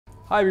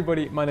Hi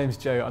everybody, my name's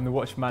Joe. I'm the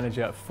watch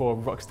manager for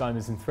Rocks,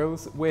 Diamonds and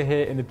Thrills. We're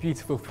here in the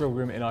beautiful thrill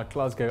room in our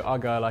Glasgow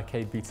Argyle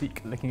Arcade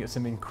boutique looking at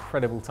some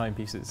incredible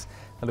timepieces.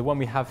 Now the one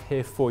we have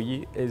here for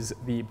you is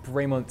the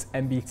Bremont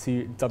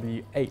MBII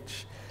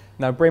WH.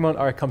 Now Bremont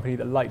are a company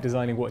that like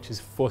designing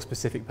watches for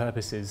specific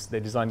purposes. They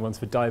design ones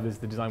for divers,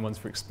 they design ones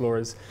for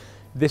explorers.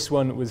 This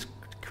one was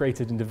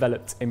created and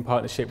developed in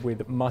partnership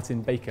with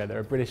Martin Baker. They're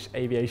a British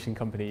aviation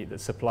company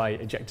that supply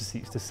ejector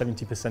seats to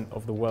 70%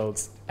 of the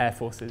world's air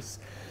forces.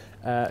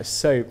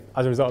 So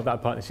as a result of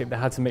that partnership, they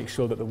had to make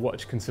sure that the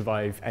watch can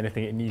survive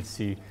anything it needs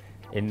to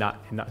in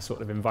that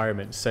sort of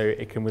environment. So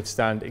it can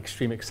withstand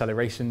extreme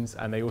accelerations,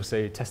 and they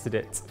also tested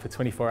it for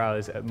 24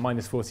 hours at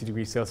minus 40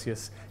 degrees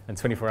Celsius and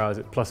 24 hours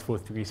at plus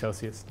 40 degrees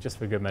Celsius, just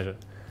for good measure.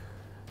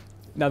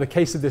 Now the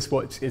case of this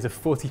watch is a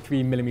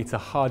 43mm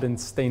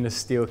hardened stainless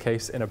steel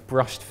case in a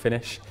brushed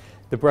finish.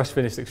 The brushed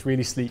finish looks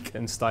really sleek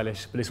and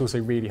stylish, but it's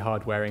also really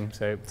hard wearing,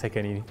 so take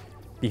any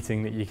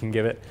beating that you can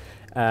give it.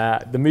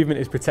 The movement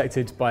is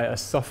protected by a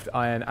soft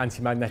iron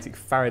anti-magnetic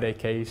Faraday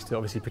cage to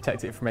obviously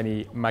protect it from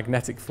any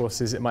magnetic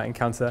forces it might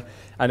encounter,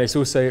 and it's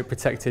also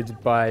protected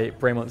by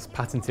Bremont's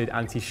patented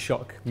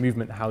anti-shock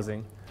movement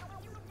housing.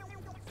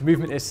 The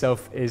movement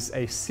itself is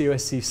a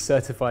COSC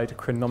certified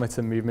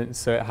chronometer movement,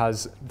 so it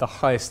has the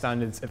highest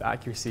standards of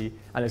accuracy,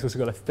 and it's also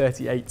got a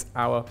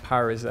 38-hour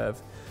power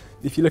reserve.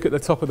 If you look at the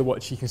top of the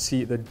watch, you can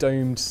see the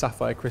domed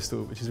sapphire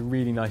crystal, which is a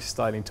really nice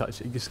styling touch.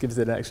 It just gives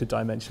it an extra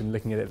dimension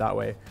looking at it that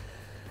way.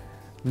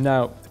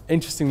 Now,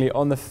 interestingly,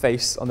 on the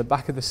face, on the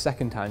back of the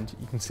second hand,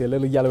 you can see a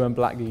little yellow and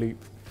black loop.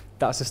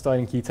 That's a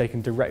styling key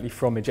taken directly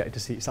from ejector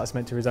seats. That's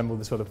meant to resemble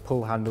the sort of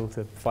pull handle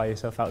to fire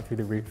yourself out through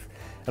the roof.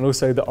 And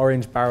also the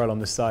orange barrel on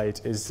the side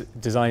is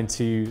designed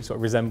to sort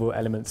of resemble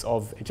elements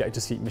of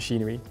ejector seat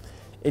machinery.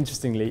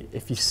 Interestingly,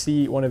 if you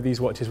see one of these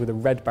watches with a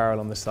red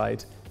barrel on the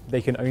side,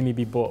 they can only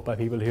be bought by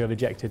people who have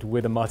ejected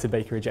with a Martin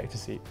Baker ejector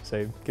seat.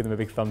 So give them a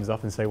big thumbs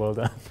up and say well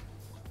done.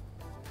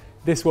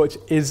 This watch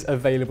is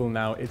available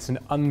now. It's an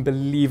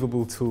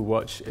unbelievable tool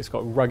watch. It's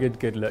got rugged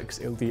good looks.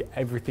 It'll do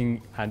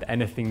everything and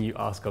anything you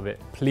ask of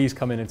it. Please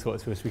come in and talk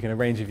to us. We can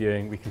arrange a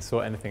viewing. We can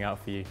sort anything out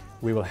for you.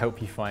 We will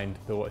help you find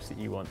the watch that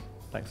you want.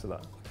 Thanks for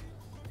that.